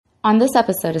On this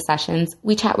episode of Sessions,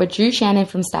 we chat with Drew Shannon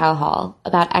from Style Hall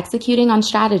about executing on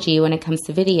strategy when it comes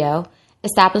to video,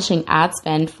 establishing ad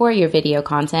spend for your video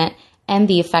content, and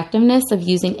the effectiveness of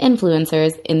using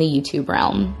influencers in the YouTube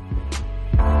realm.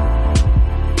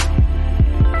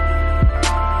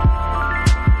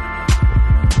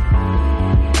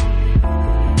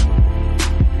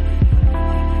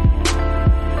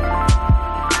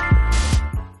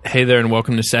 Hey there, and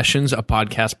welcome to Sessions, a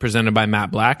podcast presented by Matt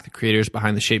Black, the creators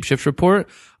behind the Shapeshift Report.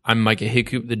 I'm Micah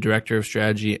Hickoop, the Director of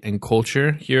Strategy and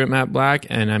Culture here at Matt Black,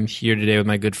 and I'm here today with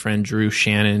my good friend Drew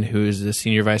Shannon, who is the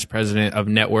Senior Vice President of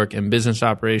Network and Business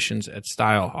Operations at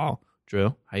Style Hall.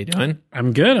 Drew, how you doing?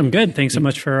 I'm good. Thanks so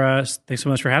much for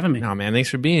having me. No, man, thanks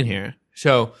for being here.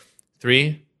 So,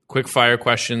 3 quick fire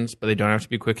questions, but they don't have to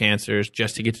be quick answers,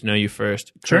 just to get to know you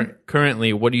first. Sure.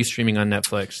 Currently, what are you streaming on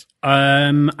Netflix? I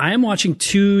am watching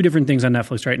 2 different things on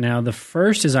Netflix right now. The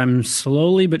first is I'm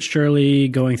slowly but surely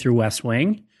going through West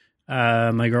Wing.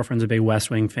 My girlfriend's a big West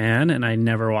Wing fan, and I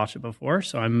never watched it before,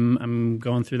 so I'm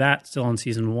going through that, still on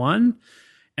season 1.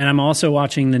 And I'm also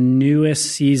watching the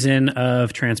newest season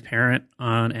of Transparent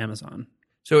on Amazon.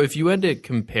 So if you had to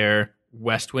compare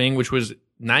West Wing, which was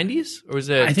 90s, or was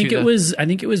it? I think it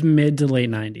was mid to late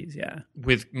 90s. Yeah,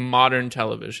 with modern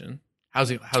television,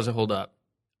 how's it hold up?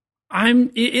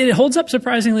 It holds up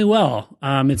surprisingly well.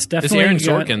 It's definitely Aaron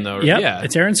Sorkin though. Yep, yeah,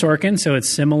 it's Aaron Sorkin, so it's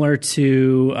similar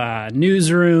to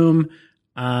Newsroom.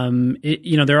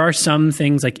 There are some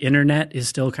things like internet is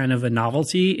still kind of a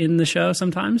novelty in the show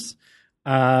sometimes,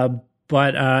 but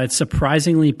it's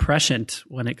surprisingly prescient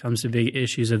when it comes to big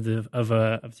issues of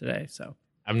today. So.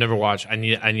 I've never watched. I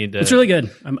need to. It's really good.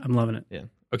 I'm loving it. Yeah.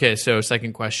 Okay. So,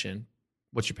 second question: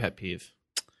 what's your pet peeve?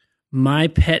 My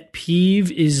pet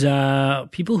peeve is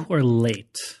people who are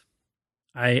late.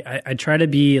 I try to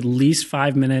be at least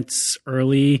 5 minutes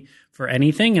early for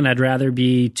anything, and I'd rather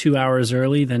be 2 hours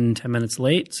early than 10 minutes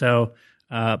late. So,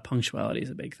 punctuality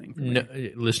is a big thing for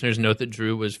me. Listeners, note that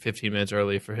Drew was 15 minutes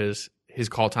early for his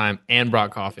call time and brought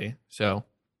coffee. So.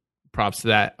 Props to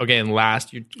that. Okay, and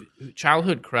last, your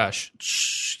childhood crush.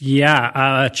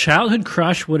 Yeah, childhood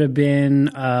crush would have been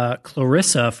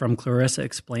Clarissa from Clarissa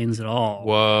Explains It All.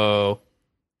 Whoa.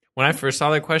 When I first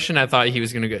saw that question, I thought he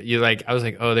was going to go, I was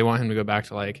like, oh, they want him to go back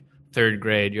to like 3rd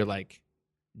grade. You're like,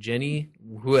 Jenny,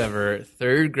 whoever,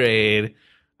 3rd grade,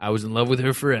 I was in love with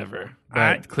her forever.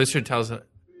 But Clarissa tells her.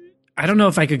 I don't know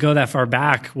if I could go that far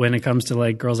back when it comes to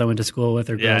like girls I went to school with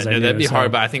or girls I knew. That'd be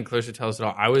hard, but I think Clarissa tells it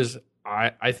all.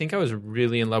 I think I was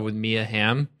really in love with Mia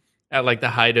Hamm at like the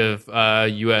height of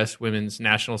U.S. women's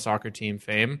national soccer team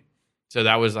fame. So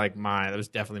that was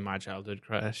definitely my childhood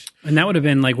crush. And that would have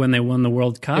been like when they won the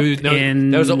World Cup.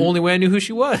 That was the only way I knew who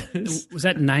she was. Was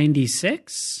that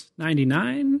 96,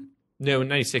 99? No,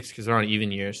 96 because they're on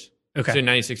even years. Okay. So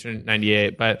 96 or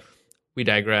 98, but we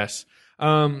digress.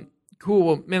 Cool.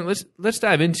 Well, man, let's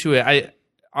dive into it.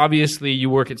 Obviously you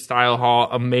work at Style Hall,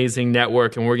 amazing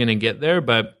network, and we're going to get there,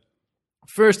 but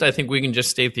first, I think we can just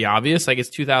state the obvious. Like, it's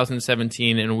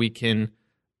 2017, and we can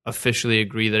officially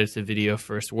agree that it's a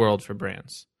video-first world for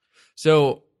brands.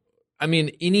 So, I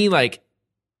mean, any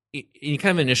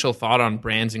kind of initial thought on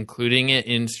brands including it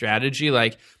in strategy?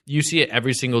 Like, you see it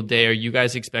every single day. Are you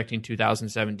guys expecting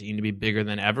 2017 to be bigger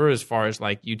than ever as far as,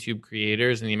 like, YouTube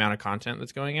creators and the amount of content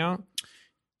that's going out?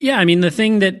 Yeah, I mean, the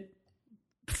thing that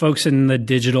folks in the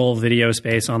digital video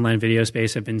space, online video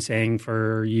space have been saying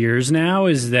for years now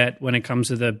is that when it comes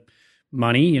to the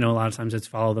money, a lot of times it's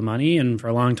follow the money. And for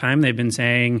a long time, they've been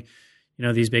saying,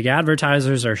 these big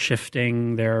advertisers are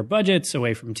shifting their budgets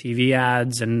away from TV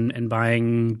ads and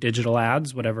buying digital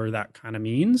ads, whatever that kind of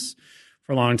means.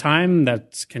 For a long time,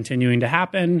 that's continuing to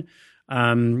happen.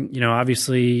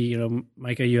 Obviously,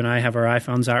 Micah, you and I have our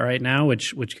iPhones out right now,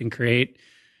 which can create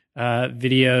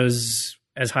videos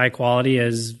as high quality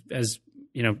as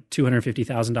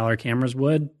 $250,000 cameras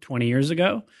would 20 years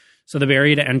ago. So the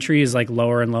barrier to entry is like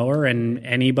lower and lower, and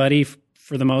anybody,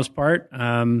 for the most part,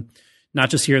 not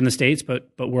just here in the States but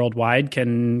worldwide,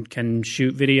 can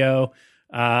shoot video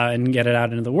and get it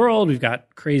out into the world. We've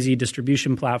got crazy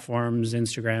distribution platforms: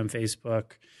 Instagram,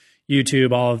 Facebook,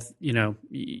 YouTube, all of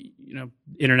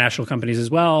international companies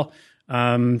as well.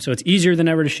 So it's easier than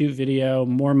ever to shoot video.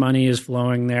 More money is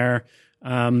flowing there.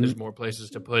 There's more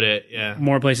places to put it, yeah.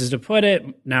 More places to put it.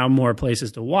 Now more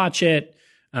places to watch it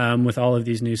with all of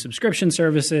these new subscription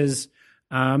services.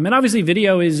 And obviously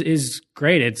video is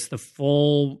great. It's the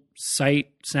full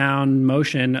sight, sound,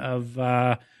 motion of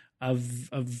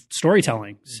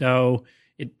storytelling. So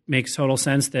it makes total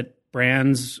sense that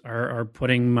brands are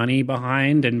putting money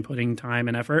behind and putting time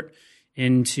and effort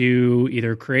into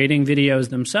either creating videos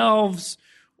themselves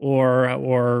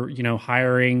or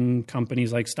hiring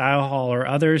companies like Style Hall or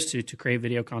others to create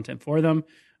video content for them.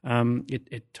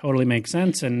 It totally makes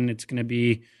sense, and it's going to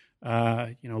be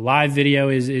live video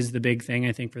is the big thing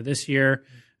I think for this year.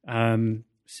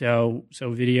 So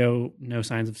video, no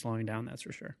signs of slowing down, that's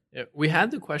for sure. Yeah, we had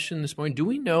the question this morning. Do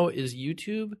we know, is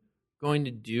YouTube going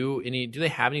to do they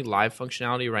have any live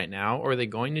functionality right now, or are they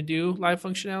going to do live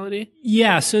functionality?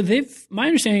 Yeah, so my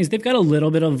understanding is they've got a little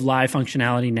bit of live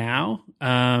functionality now,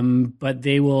 but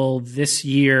they will this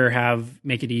year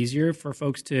make it easier for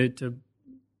folks to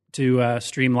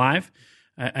stream live.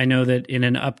 I know that in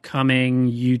an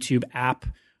upcoming YouTube app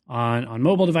on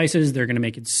mobile devices, they're going to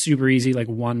make it super easy, like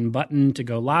one button to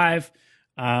go live.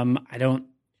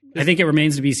 I think it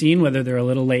remains to be seen whether they're a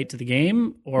little late to the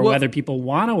game or whether people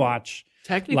want to watch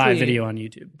live video on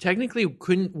YouTube. Technically,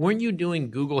 weren't you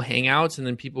doing Google Hangouts and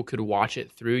then people could watch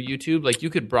it through YouTube? Like you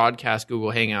could broadcast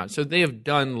Google Hangouts. So they have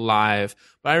done live.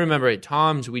 But I remember at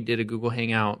Tom's, we did a Google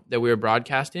Hangout that we were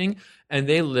broadcasting, and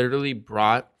they literally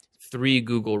brought 3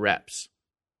 Google reps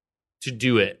to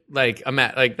do it. Like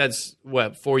that's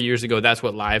what 4 years ago. That's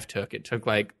what live took. It took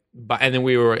and then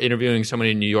we were interviewing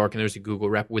somebody in New York, and there's a Google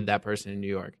rep with that person in New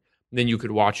York. Then you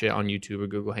could watch it on YouTube or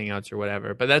Google Hangouts or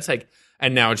whatever. But that's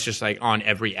and now it's just on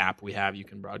every app we have, you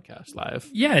can broadcast live.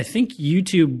 Yeah, I think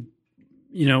YouTube,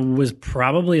 was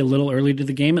probably a little early to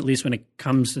the game, at least when it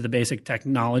comes to the basic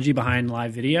technology behind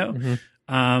live video. Mm-hmm.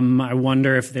 I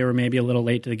wonder if they were maybe a little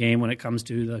late to the game when it comes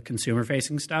to the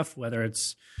consumer-facing stuff, whether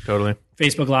it's totally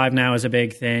Facebook Live now is a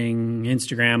big thing,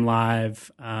 Instagram Live,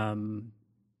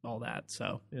 all that.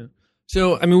 So, yeah.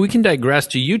 So, I mean, we can digress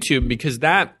to YouTube because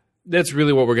that's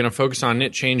really what we're going to focus on.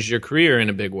 It changed your career in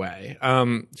a big way.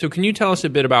 So can you tell us a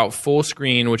bit about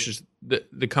Fullscreen, which is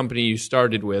the company you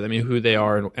started with? I mean, who they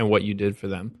are and what you did for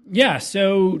them. Yeah.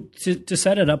 So to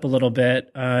set it up a little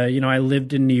bit, I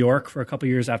lived in New York for a couple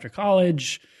years after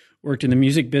college, worked in the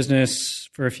music business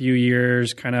for a few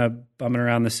years, kind of bumming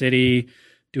around the city,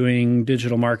 doing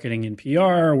digital marketing and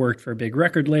PR, worked for a big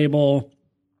record label,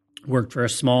 worked for a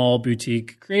small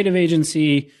boutique creative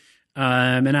agency.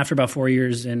 And after about 4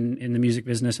 years in the music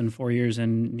business and 4 years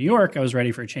in New York, I was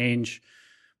ready for a change.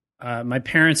 My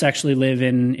parents actually live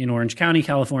in Orange County,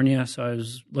 California, so I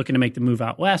was looking to make the move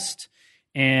out west,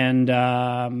 and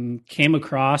came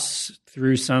across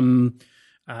through some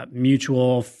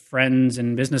mutual friends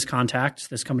and business contacts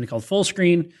this company called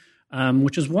Fullscreen,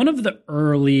 which is one of the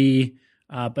early,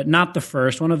 but not the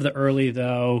first, one of the early,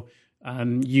 though,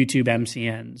 YouTube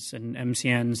MCNs, and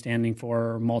MCN standing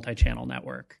for multi-channel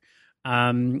network.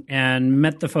 And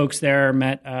met the folks there,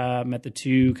 met the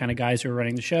two kind of guys who were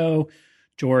running the show,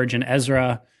 George and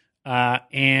Ezra.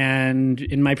 And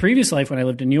in my previous life, when I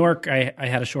lived in New York, I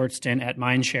had a short stint at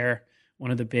Mindshare,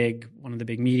 one of the big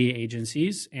media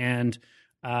agencies. And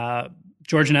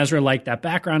George and Ezra liked that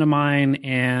background of mine,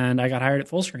 and I got hired at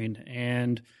Fullscreen.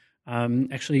 And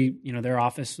actually, their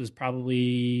office was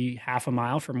probably half a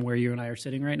mile from where you and I are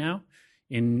sitting right now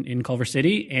in Culver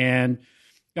City, and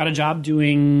got a job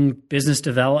doing business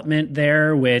development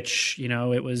there, which,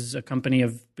 it was a company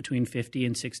of between 50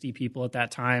 and 60 people at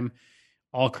that time,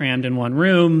 all crammed in one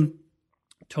room,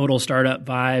 total startup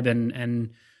vibe.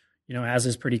 And as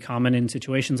is pretty common in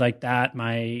situations like that,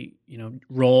 my,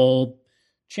 role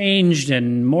changed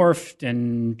and morphed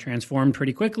and transformed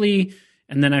pretty quickly.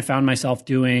 And then I found myself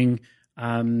doing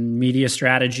media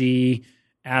strategy,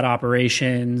 ad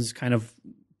operations, kind of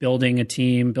building a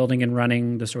team, building and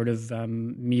running the sort of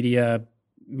media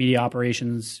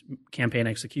operations campaign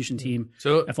execution team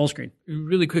at Fullscreen.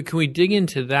 Really quick, can we dig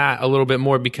into that a little bit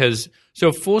more? Because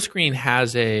Fullscreen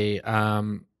has a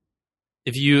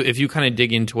if you kind of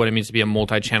dig into what it means to be a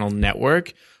multi-channel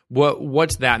network,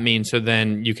 what's that mean? So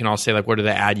then you can all say, what are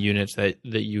the ad units that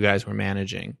you guys were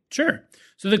managing? Sure.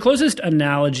 So the closest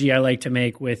analogy I like to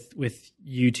make with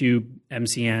YouTube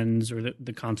MCNs, or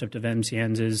the concept of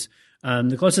MCNs, is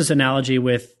the closest analogy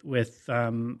with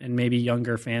and maybe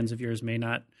younger fans of yours may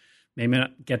not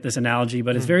get this analogy,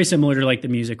 but it's very similar to the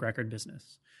music record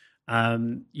business.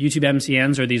 YouTube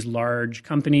MCNs are these large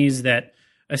companies that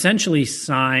essentially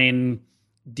sign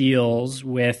deals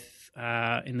with,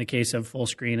 in the case of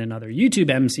Fullscreen and other YouTube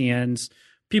MCNs,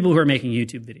 people who are making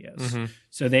YouTube videos. Mm-hmm.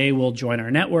 So they will join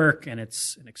our network, and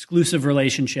it's an exclusive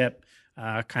relationship,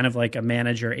 kind of like a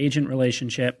manager-agent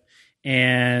relationship.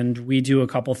 And we do a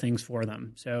couple things for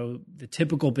them. So the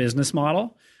typical business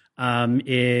model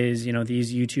is,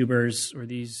 these YouTubers or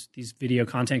these video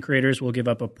content creators will give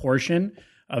up a portion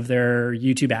of their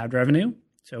YouTube ad revenue.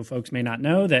 So folks may not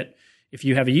know that if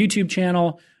you have a YouTube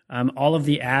channel, all of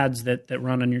the ads that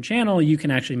run on your channel, you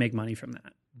can actually make money from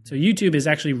that. So YouTube is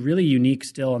actually really unique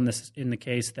still in the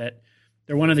case that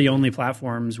they're one of the only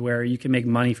platforms where you can make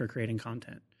money for creating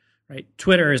content, right?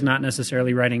 Twitter is not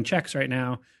necessarily writing checks right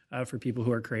now for people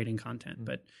who are creating content,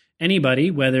 but anybody,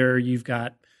 whether you've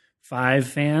got 5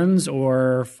 fans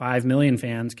or 5 million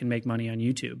fans, can make money on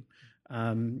YouTube.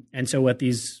 And so what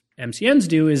these MCNs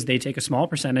do is they take a small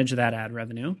percentage of that ad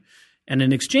revenue, and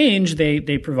in exchange,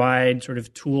 they provide sort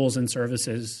of tools and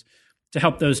services to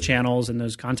help those channels and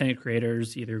those content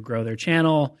creators either grow their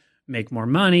channel, make more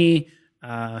money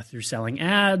through selling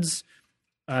ads,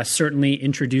 certainly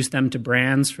introduce them to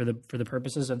brands for the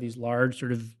purposes of these large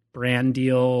sort of brand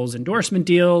deals, endorsement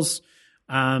deals.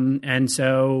 And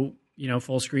so,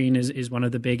 Fullscreen is one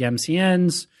of the big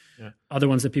MCNs. Yeah. Other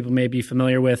ones that people may be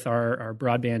familiar with are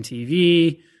Broadband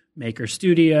TV, Maker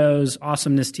Studios,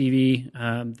 Awesomeness TV.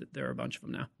 There are a bunch of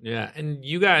them now. Yeah, and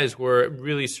you guys were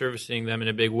really servicing them in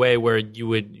a big way where you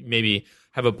would maybe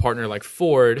have a partner like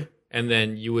Ford, and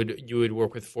then you would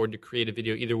work with Ford to create a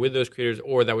video either with those creators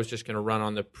or that was just going to run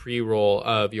on the pre-roll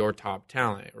of your top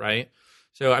talent, right?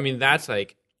 So, I mean,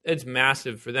 it's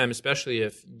massive for them, especially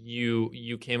if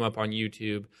you came up on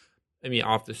YouTube, I mean,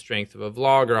 off the strength of a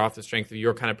vlog or off the strength of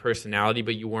your kind of personality,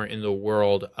 but you weren't in the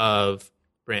world of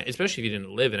brand, especially if you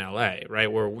didn't live in LA,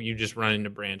 right? Where you just run into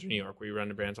brands, or New York, where you run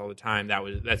into brands all the time.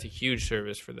 That's a huge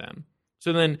service for them.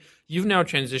 So then you've now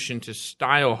transitioned to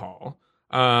Style Hall.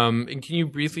 And can you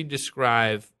briefly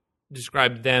describe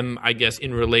them, I guess,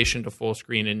 in relation to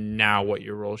Fullscreen and now what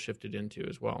your role shifted into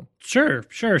as well? Sure.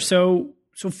 So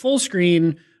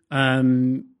Fullscreen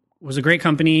was a great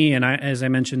company, and as I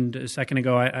mentioned a second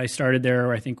ago, I started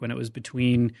there, I think, when it was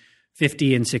between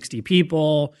 50 and 60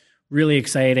 people. Really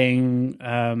exciting.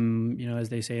 As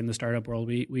they say in the startup world,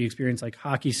 we experienced like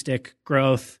hockey stick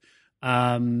growth.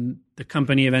 The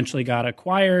company eventually got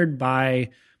acquired by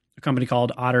a company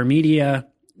called Otter Media,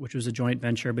 which was a joint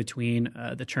venture between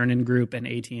the Chernin Group and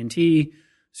AT&T.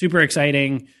 Super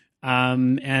exciting.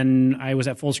 And I was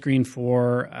at Fullscreen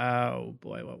for,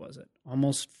 what was it?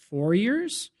 Almost 4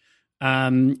 years.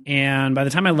 And by the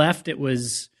time I left, it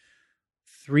was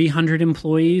 300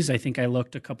 employees. I think I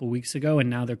looked a couple weeks ago, and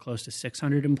now they're close to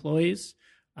 600 employees.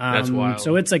 That's wild.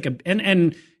 So it's like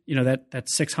that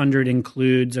 600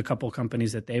 includes a couple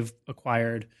companies that they've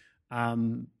acquired.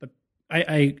 But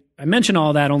I mention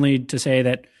all that only to say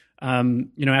that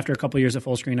after a couple of years at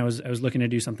Fullscreen, I was looking to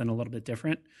do something a little bit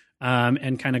different,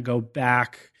 and kind of go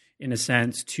back in a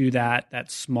sense to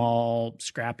that small,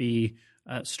 scrappy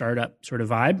startup sort of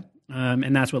vibe,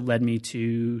 and that's what led me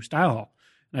to Style Hall.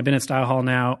 And I've been at Style Hall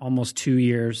now almost 2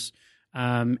 years,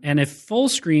 and if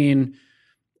Fullscreen,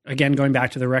 again going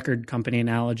back to the record company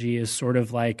analogy, is sort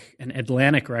of like an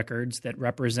Atlantic Records that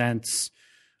represents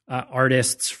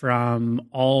artists from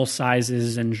all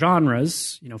sizes and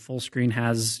genres. Fullscreen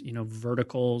has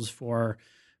verticals for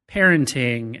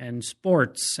parenting and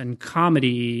sports and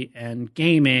comedy and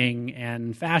gaming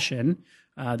and fashion.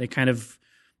 They kind of,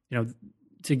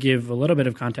 to give a little bit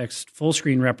of context,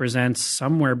 Fullscreen represents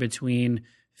somewhere between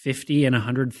 50 and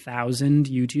 100,000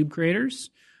 YouTube creators.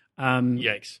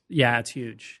 Yikes! Yeah, it's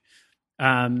huge.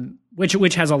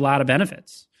 Which has a lot of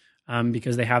benefits.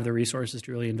 Because they have the resources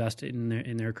to really invest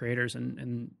in their creators,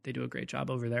 and they do a great job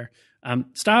over there.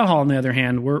 Style Hall, on the other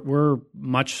hand, we're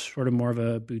much sort of more of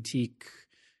a boutique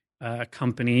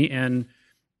company, and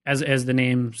as the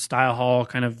name Style Hall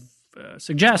kind of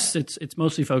suggests, it's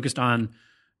mostly focused on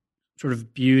sort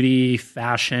of beauty,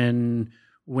 fashion,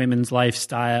 women's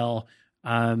lifestyle,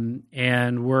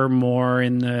 and we're more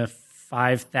in the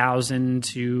 5,000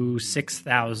 to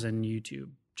 6,000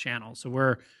 YouTube channels. So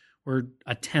we're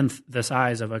a tenth the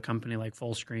size of a company like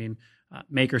Fullscreen.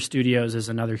 Maker Studios is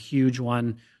another huge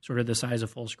one, sort of the size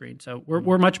of Fullscreen. So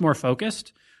we're much more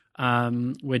focused,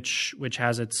 which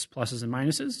has its pluses and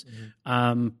minuses.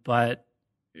 Mm-hmm. But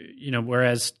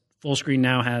whereas Fullscreen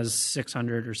now has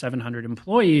 600 or 700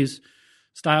 employees,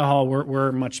 Style Hall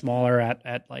we're much smaller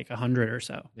at like 100 or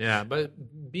so. Yeah, but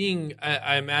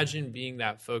I imagine being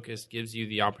that focused gives you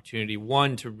the opportunity,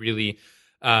 one, to really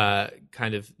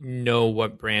kind of know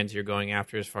what brands you're going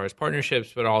after as far as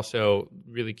partnerships, but also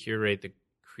really curate the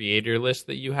creator list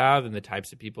that you have and the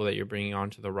types of people that you're bringing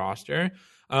onto the roster.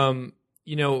 For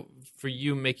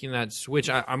you making that switch,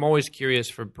 I'm always curious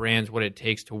for brands what it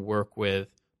takes to work with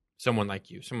someone like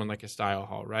you, someone like a Style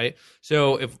Hall, right?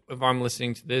 So if I'm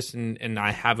listening to this and I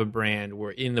have a brand,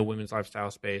 we're in the women's lifestyle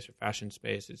space or fashion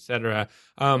space, et cetera,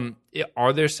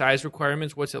 are there size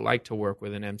requirements? What's it like to work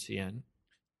with an MCN?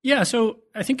 Yeah, so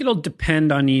I think it'll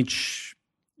depend on each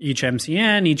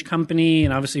MCN, each company,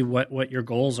 and obviously what your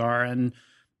goals are. And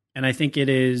I think it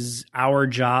is our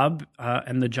job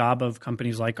and the job of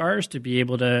companies like ours to be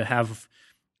able to have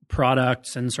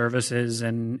products and services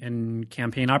and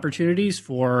campaign opportunities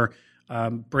for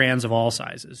brands of all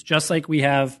sizes, just like we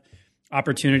have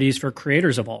opportunities for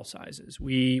creators of all sizes.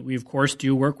 We of course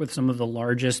do work with some of the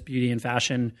largest beauty and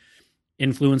fashion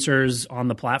influencers on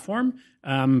the platform,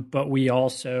 but we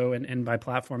also, and by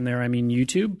platform there I mean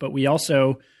YouTube, but we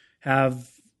also have,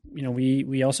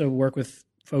 we also work with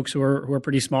folks who are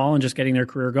pretty small and just getting their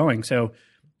career going. So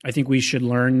I think we should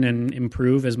learn and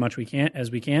improve as much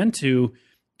as we can to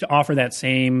offer that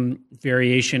same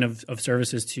variation of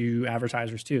services to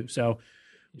advertisers too. So,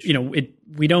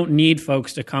 we don't need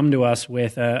folks to come to us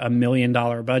with a $1 million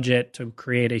budget to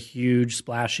create a huge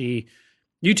splashy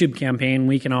YouTube campaign.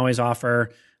 We can always offer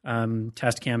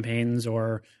test campaigns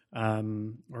or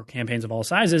campaigns of all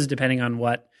sizes, depending on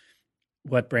what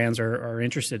brands are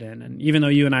interested in. And even though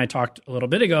you and I talked a little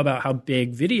bit ago about how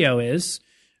big video is,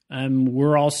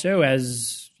 we're also,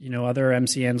 as other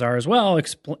MCNs are as well,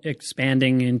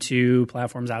 expanding into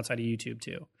platforms outside of YouTube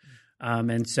too.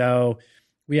 And so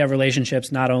we have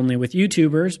relationships not only with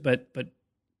YouTubers, but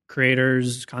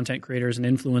creators, content creators, and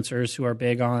influencers who are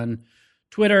big on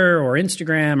Twitter or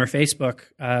Instagram or Facebook.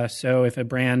 So if a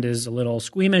brand is a little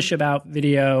squeamish about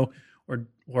video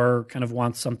or kind of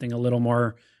wants something a little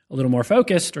more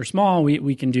focused or small,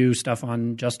 we can do stuff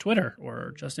on just Twitter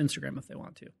or just Instagram if they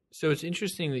want to. So it's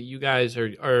interesting that you guys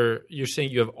you're saying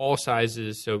you have all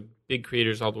sizes, so big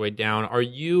creators all the way down.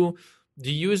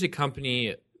 Do you as a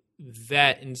company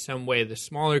vet in some way the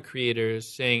smaller creators,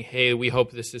 saying, hey, we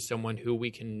hope this is someone who we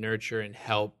can nurture and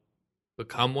help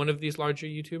become one of these larger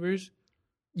YouTubers?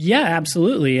 Yeah,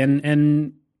 absolutely.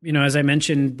 And as I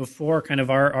mentioned before, kind of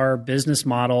our business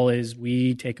model is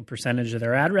we take a percentage of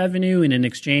their ad revenue, and in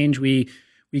exchange, we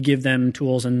give them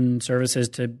tools and services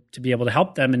to be able to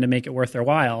help them and to make it worth their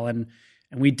while. And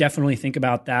we definitely think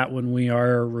about that when we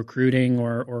are recruiting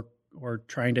or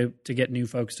trying to get new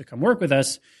folks to come work with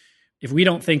us. If we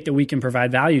don't think that we can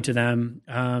provide value to them,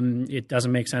 it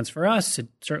doesn't make sense for us. It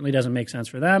certainly doesn't make sense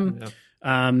for them. Yeah.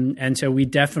 And so we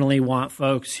definitely want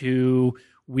folks who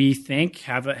we think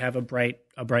have a bright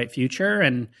future,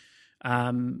 and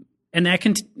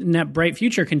that bright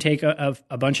future can take a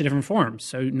bunch of different forms.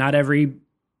 So not every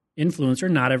influencer,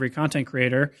 not every content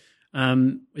creator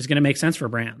is going to make sense for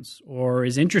brands or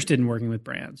is interested in working with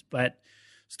brands. But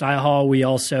Style Hall, we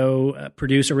also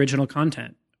produce original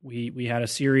content. We had a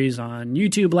series on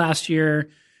YouTube last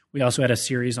year. We also had a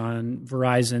series on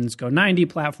Verizon's Go90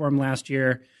 platform last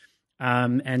year.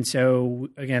 And so,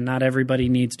 again, not everybody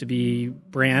needs to be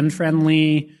brand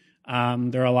friendly.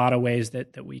 There are a lot of ways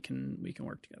that we can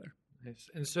work together. Nice.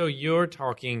 And so you're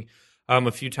talking a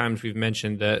few times we've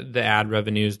mentioned the ad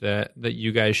revenues that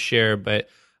you guys share, but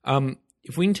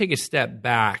if we can take a step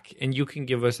back and you can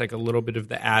give us like a little bit of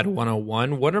the ad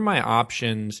 101, what are my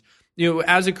options?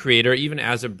 As a creator, even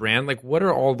as a brand, like what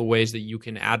are all the ways that you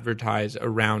can advertise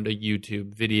around a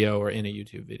YouTube video or in a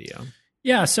YouTube video?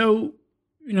 Yeah, so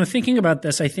thinking about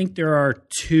this, I think there are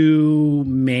two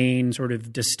main sort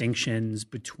of distinctions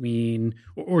between,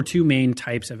 or two main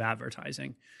types of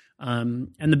advertising. And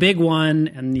the big one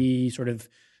and the sort of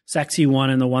sexy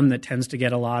one and the one that tends to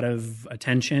get a lot of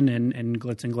attention and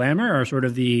glitz and glamour are sort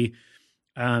of there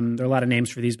are a lot of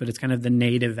names for these, but it's kind of the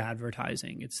native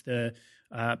advertising. It's the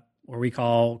what we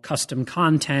call custom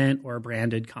content or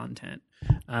branded content.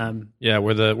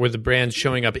 Where the brand's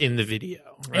showing up in the video.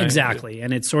 Right? Exactly.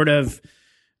 And it's sort of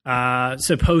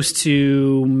supposed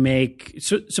to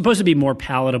be more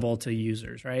palatable to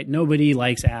users, right? Nobody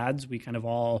likes ads. We kind of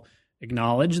all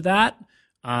acknowledge that.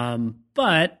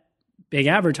 But big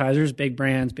advertisers, big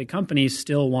brands, big companies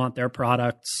still want their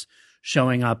products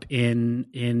showing up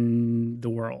in the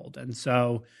world. And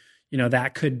so,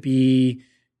 that could be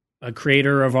a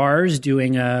creator of ours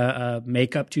doing a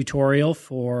makeup tutorial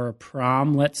for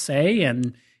prom, let's say,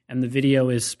 and the video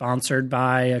is sponsored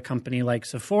by a company like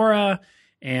Sephora,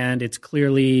 and it's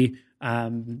clearly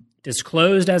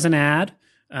disclosed as an ad.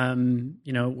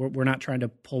 We're not trying to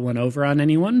pull one over on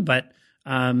anyone, but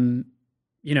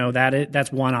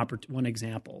that's one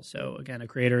example. So again, a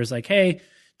creator is like, hey,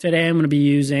 today I'm going to be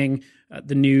using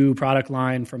the new product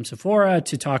line from Sephora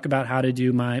to talk about how to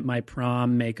do my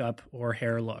prom makeup or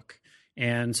hair look.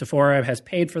 And Sephora has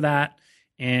paid for that,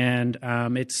 and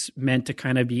it's meant to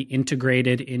kind of be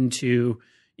integrated into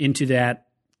that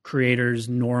creator's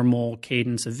normal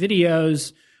cadence of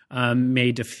videos,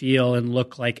 made to feel and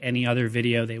look like any other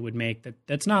video they would make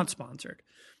that's not sponsored.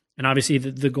 And obviously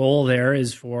the goal there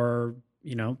is for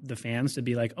the fans to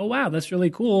be like, oh wow, that's really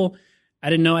cool. I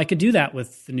didn't know I could do that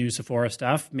with the new Sephora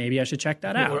stuff. Maybe I should check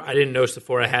that out. Or I didn't know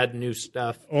Sephora had new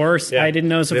stuff. I didn't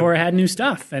know Sephora had new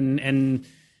stuff. And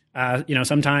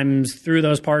Sometimes through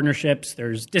those partnerships,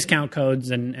 there's discount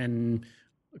codes and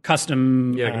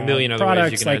custom a million other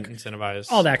products, ways you can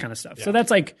incentivize all that kind of stuff. Yeah. So that's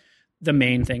like the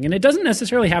main thing. And it doesn't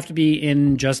necessarily have to be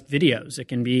in just videos. It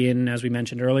can be in, as we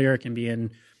mentioned earlier, it can be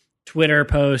in Twitter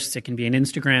posts. It can be in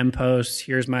Instagram posts.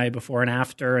 Here's my before and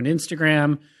after on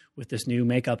Instagram with this new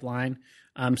makeup line.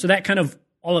 So that kind of,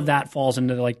 all of that falls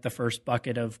into like the first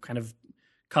bucket of kind of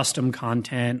custom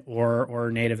content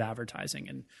or native advertising.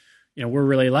 And, we're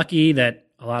really lucky that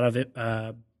a lot of it,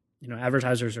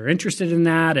 advertisers are interested in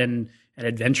that and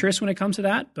adventurous when it comes to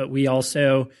that. But we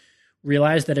also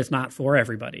realize that it's not for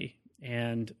everybody.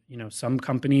 And, some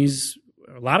companies,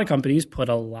 a lot of companies put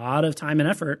a lot of time and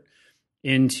effort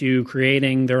into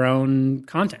creating their own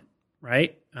content,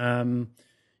 right?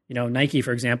 Nike,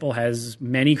 for example, has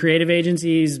many creative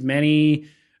agencies, many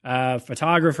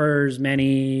photographers,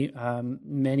 many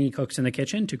cooks in the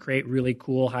kitchen to create really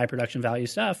cool, high production value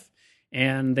stuff.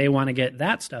 And they want to get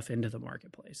that stuff into the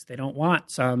marketplace. They don't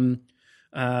want some,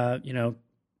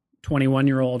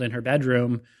 21-year-old in her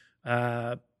bedroom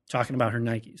talking about her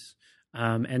Nikes.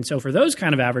 And so for those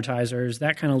kind of advertisers,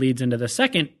 that kind of leads into the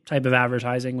second type of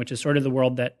advertising, which is sort of the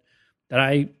world that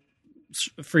I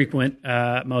frequent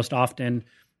most often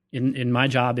in my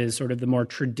job, is sort of the more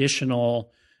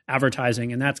traditional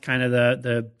advertising. And that's kind of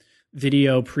the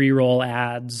video pre-roll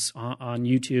ads on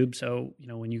YouTube. So,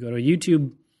 when you go to a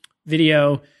YouTube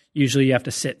video, usually you have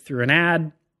to sit through an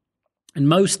ad. And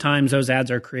most times those ads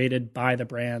are created by the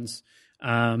brands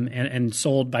and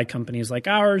sold by companies like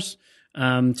ours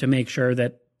to make sure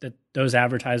that those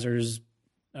advertisers'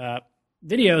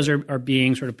 videos are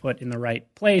being sort of put in the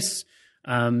right place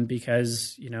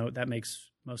because, that makes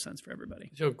most sense for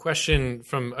everybody. So a question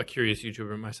from a curious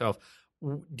YouTuber myself.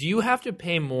 Do you have to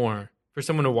pay more for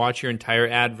someone to watch your entire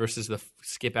ad versus the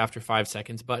skip after 5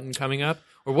 seconds button coming up?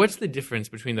 Or what's the difference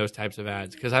between those types of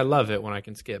ads? Because I love it when I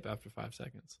can skip after 5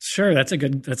 seconds. Sure, that's a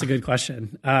good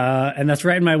question, and that's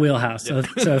right in my wheelhouse.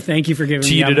 So thank you for giving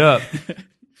Teed me it up.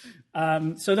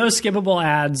 So those skippable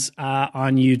ads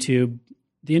on YouTube,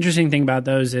 the interesting thing about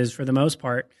those is, for the most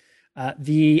part,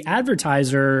 the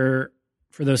advertiser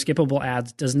for those skippable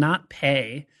ads does not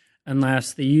pay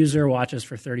unless the user watches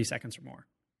for 30 seconds or more.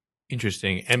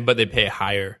 Interesting, but they pay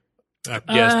higher. On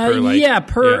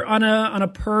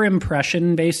a per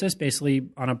impression basis, basically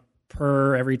on a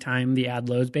per every time the ad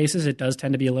loads basis, it does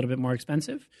tend to be a little bit more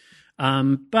expensive.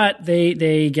 But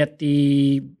they get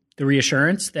the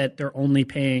reassurance that they're only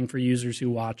paying for users who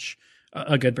watch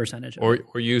a good percentage of it.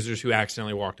 Or users who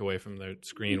accidentally walked away from their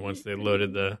screen once they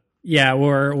loaded the... Yeah,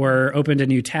 or opened a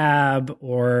new tab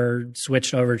or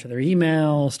switched over to their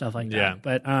email, stuff like that.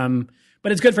 Yeah.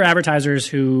 But it's good for advertisers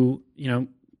who,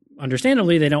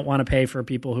 understandably, they don't want to pay for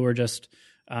people who are just,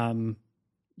 muting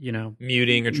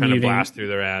or trying to blast through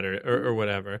their ad or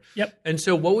whatever. Yep. And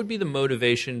so what would be the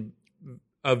motivation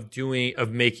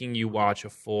of making you watch a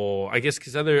full, I guess,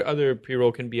 because other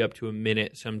pre-roll can be up to a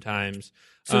minute sometimes.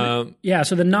 So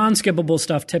the non-skippable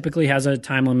stuff typically has a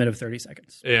time limit of 30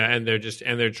 seconds. Yeah, and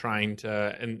they're trying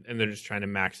to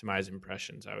maximize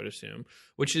impressions, I would assume,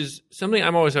 which is something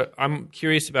I'm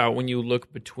curious about when you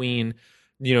look between,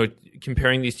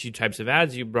 comparing these two types of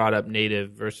ads. You brought up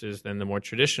native versus then the more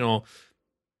traditional.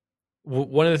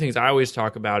 One of the things I always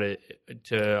talk about it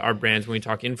to our brands when we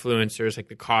talk influencers, like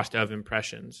the cost of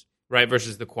impressions, right,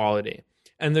 versus the quality.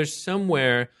 And there's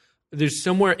somewhere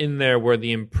in there where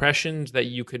the impressions that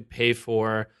you could pay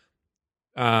for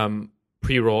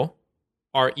pre-roll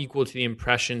are equal to the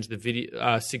impressions the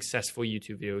video successful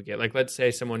YouTube video would get. Like, let's say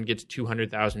someone gets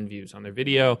 200,000 views on their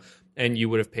video, and you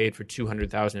would have paid for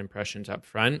 200,000 impressions up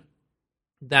front.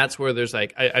 That's where there's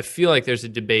I feel like there's a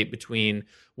debate between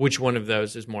which one of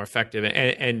those is more effective.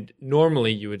 And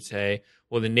normally you would say,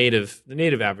 well, the native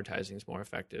advertising is more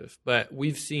effective. But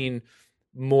we've seen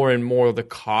more and more the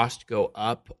cost go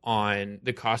up on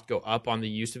the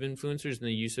use of influencers and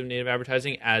the use of native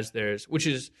advertising I'm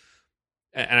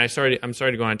sorry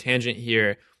to go on a tangent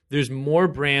here. There's more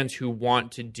brands who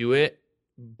want to do it,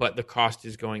 but the cost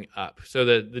is going up. So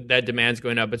that demand's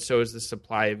going up, but so is the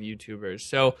supply of YouTubers.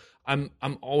 So I'm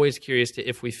always curious to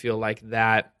if we feel like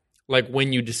that, like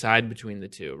when you decide between the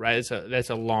two, right? That's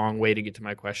a long way to get to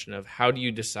my question of how do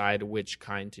you decide which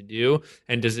kind to do?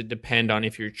 And does it depend on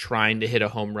if you're trying to hit a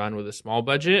home run with a small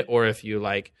budget, or if you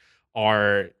if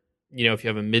you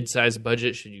have a mid-sized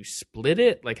budget, should you split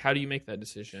it? Like, how do you make that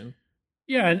decision?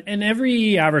 Yeah, and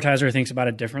every advertiser thinks about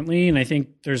it differently. And I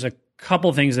think there's a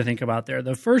couple things to think about there.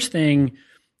 The first thing,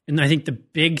 and I think the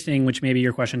big thing, which maybe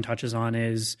your question touches on,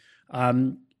 is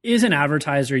an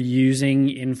advertiser using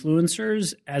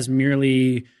influencers as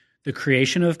merely the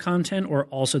creation of content or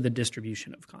also the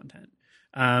distribution of content?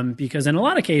 Because in a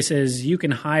lot of cases, you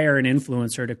can hire an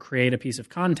influencer to create a piece of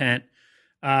content,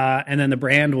 and then the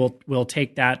brand will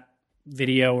take that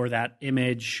video or that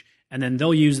image, and then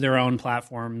they'll use their own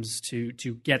platforms to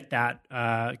get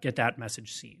that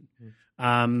message seen.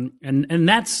 And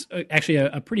that's actually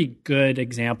a pretty good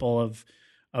example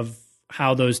of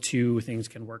how those two things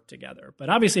can work together. But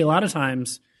obviously, a lot of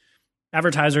times,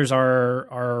 advertisers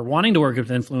are wanting to work with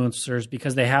influencers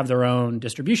because they have their own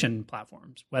distribution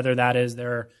platforms, whether that is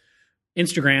their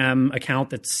Instagram account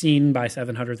that's seen by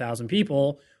 700,000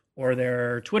 people or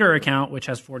their Twitter account, which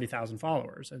has 40,000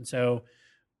 followers. And so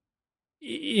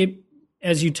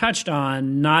as you touched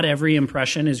on, not every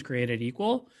impression is created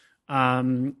equal.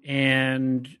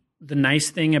 And the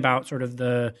nice thing about sort of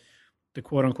the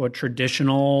quote unquote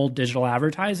traditional digital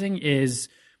advertising is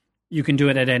you can do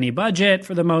it at any budget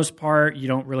for the most part. You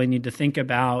don't really need to think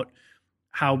about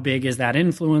how big is that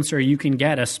influencer. You can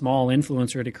get a small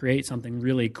influencer to create something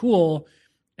really cool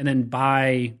and then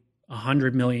buy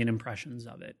 100 million impressions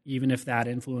of it, even if that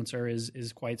influencer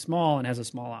is quite small and has a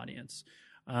small audience.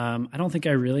 I don't think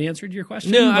I really answered your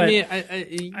question. No, but I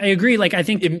mean, I agree. Like, I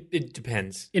think it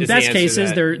depends. In best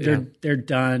cases, they're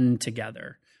done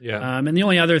together. Yeah. And the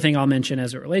only other thing I'll mention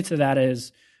as it relates to that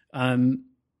is,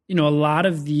 a lot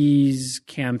of these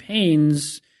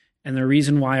campaigns, and the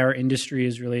reason why our industry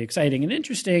is really exciting and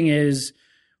interesting is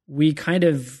we kind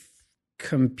of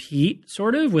compete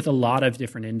sort of with a lot of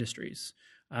different industries.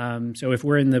 So if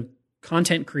we're in the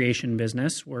content creation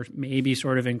business, we're maybe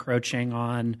sort of encroaching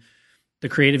on the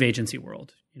creative agency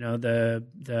world,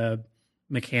 the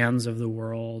McCanns of the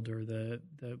world or the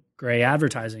gray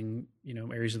advertising,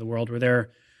 areas of the world where they're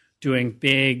doing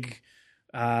big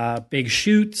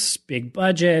shoots, big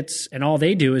budgets, and all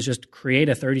they do is just create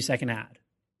a 30-second ad,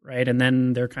 right? And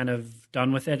then they're kind of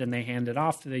done with it and they hand it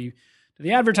off to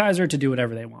the advertiser to do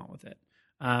whatever they want with it.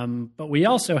 But we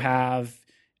also have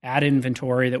ad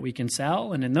inventory that we can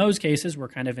sell, and in those cases, we're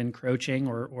kind of encroaching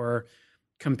or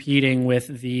competing with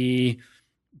the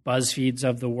BuzzFeeds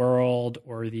of the world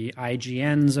or the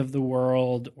IGNs of the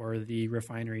world or the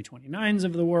Refinery 29s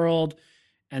of the world.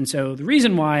 And so the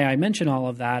reason why I mention all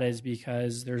of that is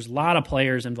because there's a lot of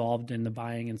players involved in the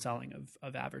buying and selling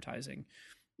of advertising,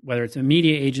 whether it's a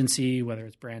media agency, whether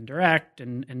it's brand direct,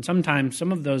 and sometimes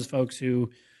some of those folks who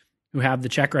have the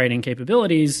check writing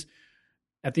capabilities,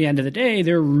 at the end of the day,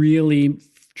 they're really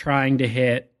trying to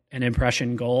hit an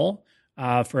impression goal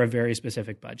for a very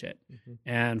specific budget. Mm-hmm.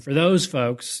 And for those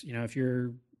folks, if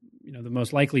you're, the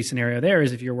most likely scenario there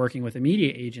is if you're working with a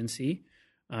media agency,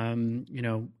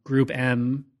 Group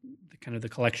M, kind of the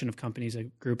collection of companies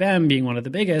at Group M being one of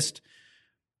the biggest,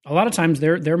 a lot of times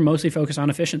they're mostly focused on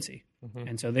efficiency. Mm-hmm.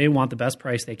 And so they want the best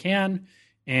price they can.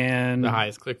 And the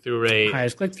highest click-through rate.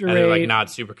 And they're like not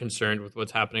super concerned with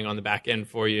what's happening on the back end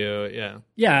for you. Yeah.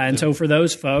 Yeah. And so for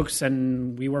those folks,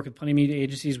 and we work with plenty of media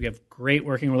agencies, we have great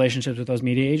working relationships with those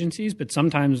media agencies, but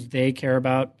sometimes they care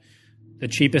about the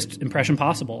cheapest impression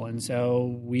possible. And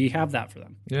so we have that for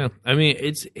them. Yeah. I mean,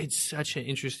 it's such an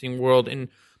interesting world. And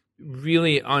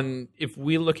really if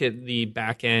we look at the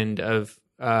back end of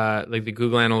like the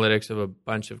Google Analytics of a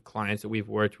bunch of clients that we've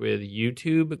worked with,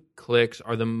 YouTube clicks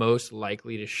are the most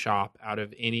likely to shop out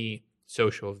of any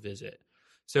social visit.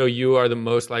 So you are the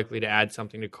most likely to add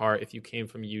something to cart if you came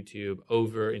from YouTube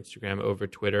over Instagram, over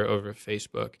Twitter, over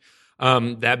Facebook.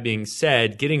 That being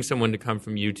said, getting someone to come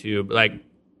from YouTube, like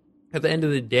at the end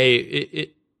of the day,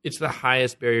 it's the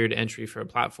highest barrier to entry for a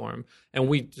platform. And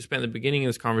we just spent the beginning of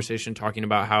this conversation talking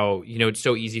about how, it's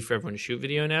so easy for everyone to shoot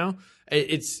video now.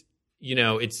 It's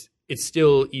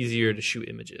still easier to shoot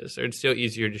images, or it's still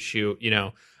easier to shoot,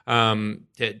 to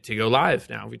go live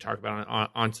now. We talk about it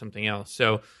on something else.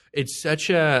 So it's such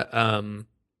and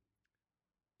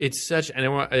I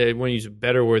want to use a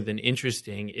better word than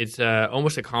interesting. It's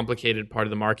almost a complicated part of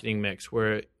the marketing mix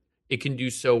where it can do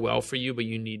so well for you, but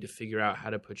you need to figure out how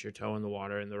to put your toe in the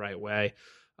water in the right way.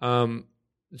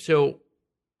 So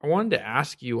I wanted to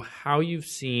ask you how you've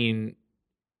seen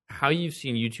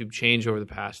YouTube change over the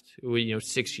past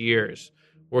 6 years,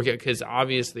 because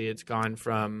obviously it's gone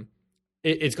from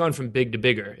big to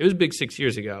bigger. It was big 6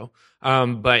 years ago,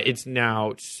 but it's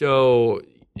now so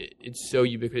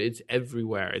ubiquitous. It's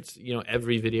everywhere. It's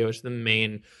every video. It's the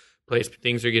main place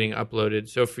things are getting uploaded.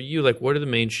 So for you, like, what are the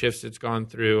main shifts it's gone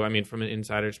through? I mean, from an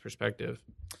insider's perspective.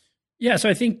 Yeah, so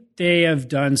I think they have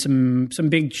done some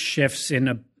big shifts in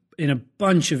a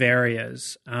bunch of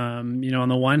areas. On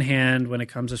the one hand, when it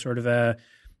comes to sort of a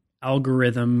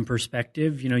algorithm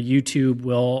perspective, YouTube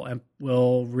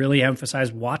will really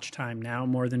emphasize watch time now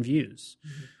more than views.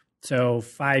 Mm-hmm. So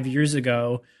 5 years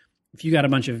ago, if you got a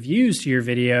bunch of views to your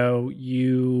video,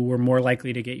 you were more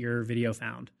likely to get your video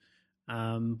found.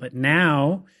 But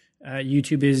now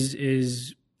YouTube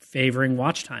is favoring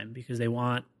watch time because they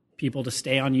want people to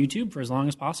stay on YouTube for as long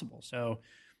as possible. So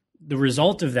the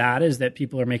result of that is that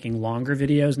people are making longer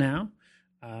videos now.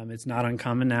 It's not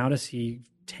uncommon now to see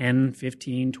 10,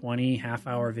 15, 20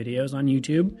 half-hour videos on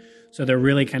YouTube. So they're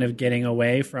really kind of getting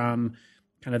away from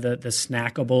kind of the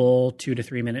snackable 2 to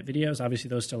 3 minute videos. Obviously,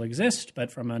 those still exist,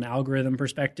 but from an algorithm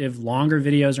perspective, longer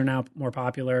videos are now more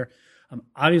popular.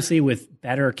 Obviously, with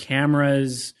better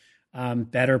cameras,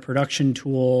 better production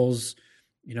tools,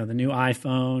 the new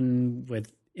iPhone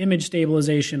with image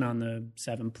stabilization on the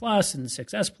 7 Plus and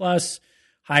 6S Plus,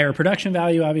 higher production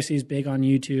value obviously is big on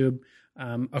YouTube.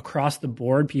 Across the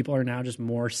board, people are now just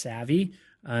more savvy.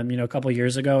 A couple of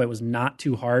years ago, it was not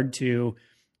too hard to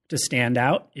stand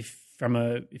out if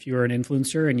you were an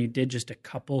influencer and you did just a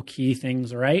couple key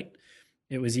things right.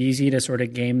 It was easy to sort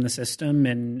of game the system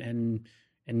and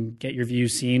get your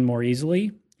views seen more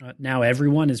easily. Now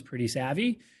everyone is pretty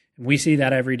savvy, and we see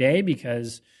that every day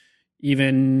because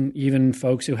even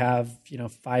folks who have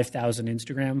 5,000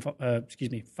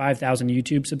 5,000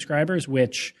 YouTube subscribers,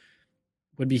 which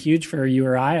would be huge for you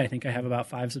or I. I think I have about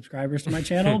 5 subscribers to my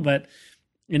channel, but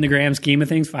in the grand scheme of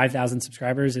things, 5,000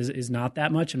 subscribers is not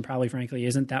that much, and probably frankly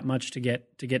isn't that much to get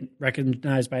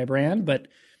recognized by a brand. But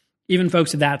even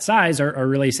folks of that size are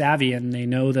really savvy, and they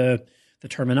know the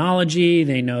terminology,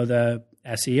 they know the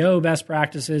SEO best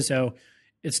practices. So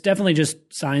it's definitely just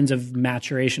signs of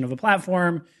maturation of a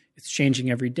platform. It's changing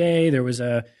every day. There was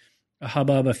a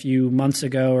hubbub a few months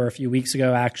ago or a few weeks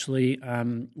ago, actually,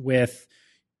 with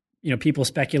people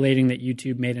speculating that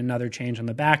YouTube made another change on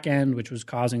the back end, which was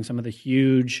causing some of the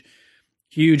huge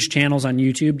channels on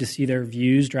YouTube to see their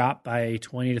views drop by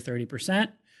 20 to 30%.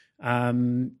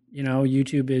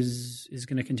 YouTube is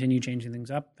going to continue changing things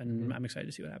up, and I'm excited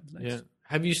to see what happens next. Yeah.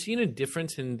 Have you seen a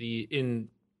difference in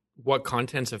what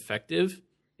content's effective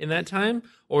in that time,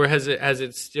 or has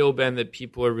it still been that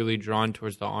people are really drawn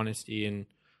towards the honesty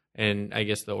and I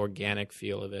guess the organic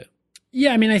feel of it?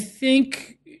 Yeah, I mean, I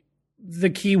think the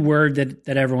key word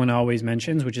that everyone always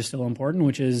mentions, which is still important,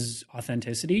 which is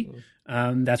authenticity.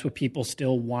 That's what people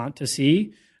still want to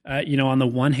see. On the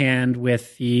one hand,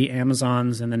 with the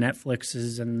Amazons and the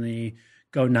Netflixes and the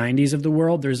Go90s of the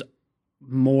world, there's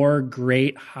more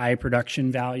great high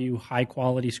production value, high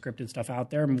quality scripted stuff out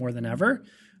there more than ever.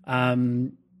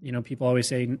 People always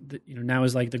say that, now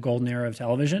is like the golden era of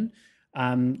television.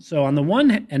 So on the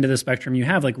one end of the spectrum, you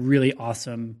have like really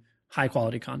awesome high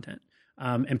quality content.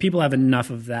 And people have enough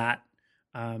of that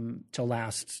to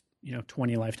last,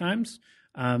 20 lifetimes.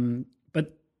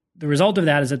 But the result of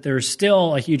that is that there's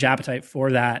still a huge appetite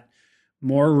for that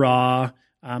more raw,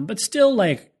 but still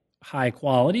like high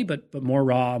quality, but more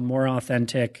raw, more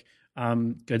authentic,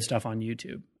 good stuff on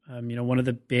YouTube. One of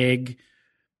the big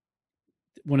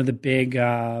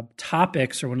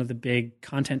topics or one of the big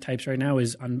content types right now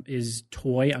is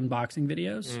toy unboxing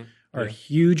videos are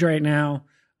huge right now.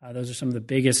 Those are some of the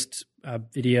biggest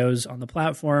videos on the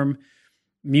platform.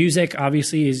 Music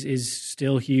obviously is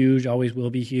still huge, always will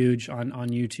be huge on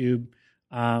YouTube.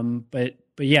 But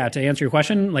yeah, to answer your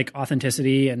question, like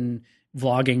authenticity and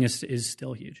vlogging is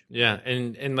still huge. Yeah,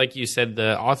 and like you said,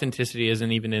 the authenticity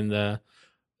isn't even in the.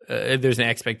 There's an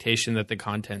expectation that the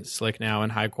content's slick now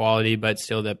and high quality, but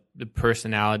still the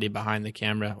personality behind the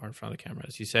camera or in front of the camera,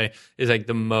 as you say, is like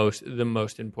the most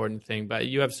important thing. But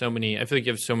you have so many. I feel like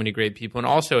you have so many great people, and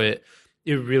also it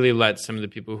really lets some of the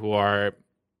people who are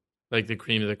like the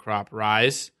cream of the crop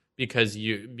rise because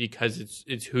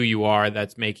it's who you are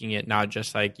that's making it, not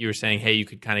just like you were saying, hey, you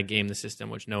could kind of game the system,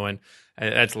 which no one.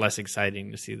 That's less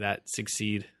exciting to see that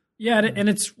succeed. Yeah, and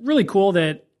it's really cool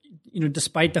that.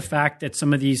 Despite the fact that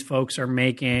some of these folks are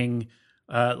making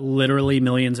literally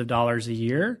millions of dollars a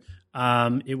year,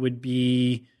 it would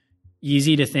be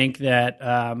easy to think that,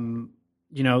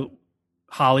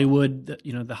 Hollywood, the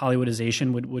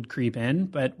Hollywoodization would creep in.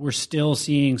 But we're still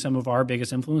seeing some of our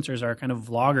biggest influencers are kind of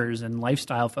vloggers and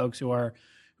lifestyle folks who are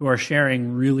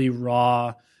sharing really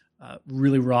raw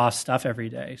stuff every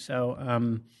day.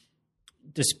 So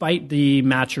despite the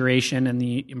maturation and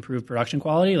the improved production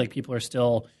quality, like people are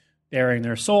still bearing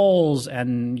their souls,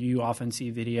 and you often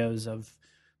see videos of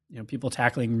people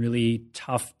tackling really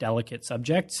tough, delicate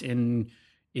subjects in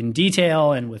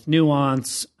detail and with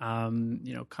nuance.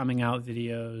 Coming out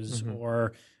videos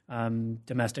or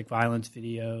domestic violence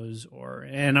videos,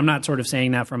 and I'm not sort of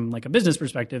saying that from like a business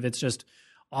perspective. It's just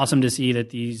awesome to see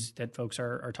that folks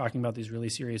are talking about these really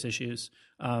serious issues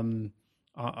on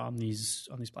these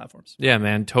platforms. Yeah,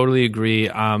 man, totally agree.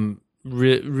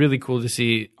 really cool to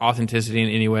see authenticity in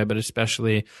any way, but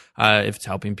especially if it's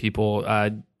helping people,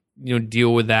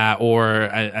 deal with that, or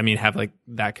I mean, have like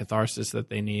that catharsis that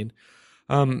they need.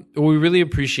 We really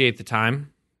appreciate the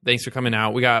time. Thanks for coming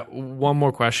out. We got one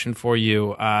more question for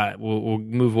you. We'll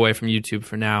move away from YouTube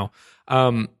for now.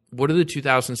 What are the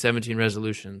 2017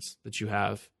 resolutions that you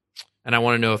have? And I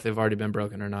want to know if they've already been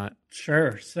broken or not.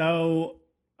 Sure. So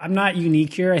I'm not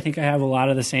unique here. I think I have a lot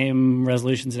of the same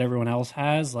resolutions that everyone else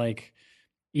has, like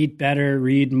eat better,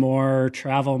 read more,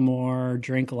 travel more,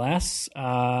 drink less.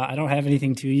 I don't have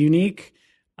anything too unique.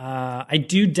 I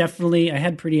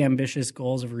had pretty ambitious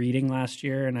goals of reading last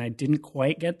year, and I didn't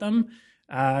quite get them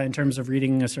in terms of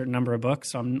reading a certain number of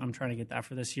books. So I'm trying to get that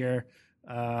for this year.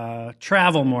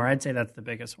 Travel more. I'd say that's the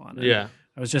biggest one. Yeah.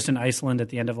 I was just in Iceland at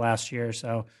the end of last year,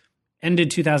 so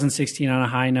ended 2016 on a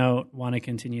high note. Want to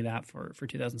continue that for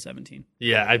 2017.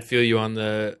 Yeah, I feel you on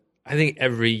I think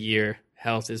every year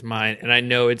health is mine. And I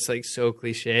know it's like so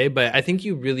cliche, but I think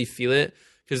you really feel it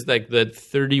because like the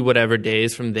 30 whatever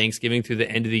days from Thanksgiving through the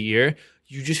end of the year,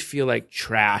 you just feel like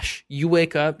trash. You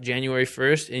wake up January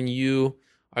 1st and you're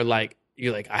like,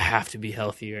 I have to be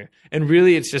healthier. And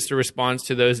really it's just a response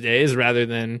to those days rather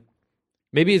than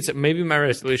maybe my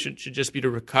resolution should just be to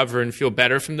recover and feel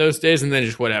better from those days and then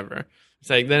just whatever. It's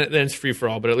like, then it's free for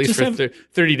all, but at least for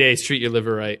 30 days, treat your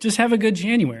liver right. Just have a good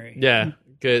January. Yeah.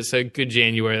 Good. So good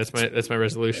January. That's my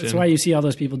resolution. That's why you see all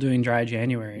those people doing dry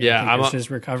January. Yeah. I'm just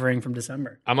recovering from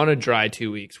December. I'm on a dry 2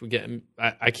 weeks.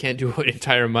 I can't do an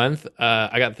entire month.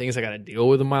 I got things I got to deal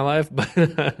with in my life, but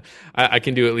I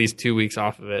can do at least 2 weeks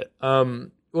off of it.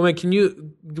 Well, man,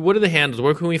 what are the handles?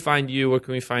 Where can we find you? Where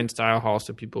can we find Style Hall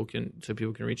so people can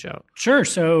reach out? Sure.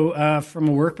 So from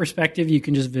a work perspective, you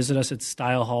can just visit us at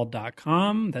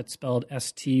stylehall.com. That's spelled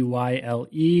STYLEHAUL,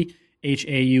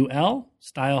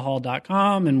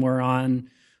 stylehall.com. And we're on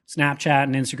Snapchat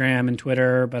and Instagram and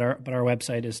Twitter, but our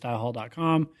website is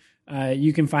stylehall.com.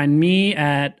 You can find me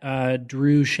at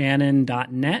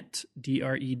drewshannon.net,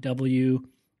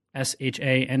 DREWSHANNON.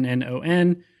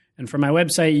 And for my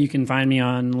website, you can find me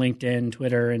on LinkedIn,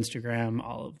 Twitter, Instagram,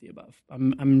 all of the above.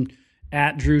 I'm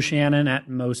at Drew Shannon at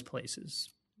most places.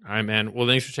 All right, man. Well,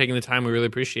 thanks for taking the time. We really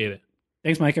appreciate it.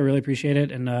 Thanks, Mike. I really appreciate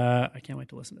it. And I can't wait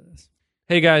to listen to this.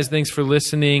 Hey, guys. Thanks for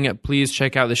listening. Please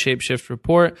check out the Shapeshift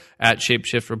Report at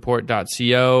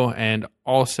shapeshiftreport.co. And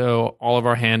also all of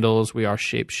our handles, we are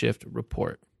Shapeshift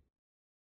Report.